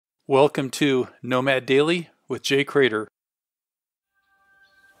Welcome to Nomad Daily with Jay Cradeur.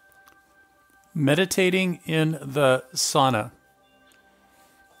 Meditating in the sauna.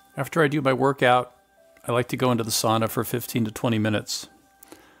 After I do my workout, I like to go into the sauna for 15 to 20 minutes.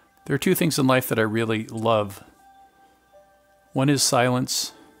 There are two things in life that I really love. One is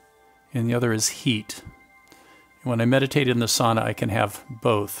silence, and the other is heat. When I meditate in the sauna, I can have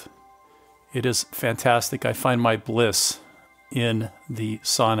both. It is fantastic. I find my bliss in the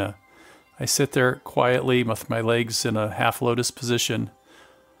sauna. I sit there quietly with my legs in a half lotus position.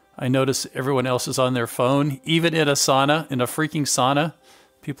 I notice everyone else is on their phone, even in a sauna, in a freaking sauna.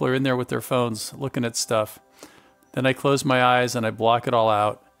 People are in there with their phones looking at stuff. Then I close my eyes and I block it all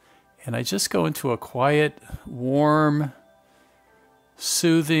out. And I just go into a quiet, warm,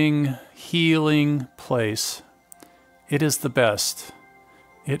 soothing, healing place. It is the best.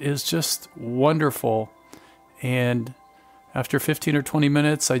 It is just wonderful. And after 15 or 20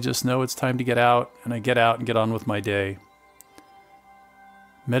 minutes, I just know it's time to get out, and I get out and get on with my day.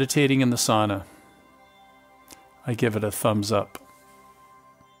 Meditating in the sauna. I give it a thumbs up.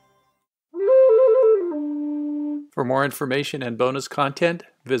 For more information and bonus content,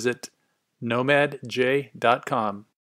 visit nomadj.com.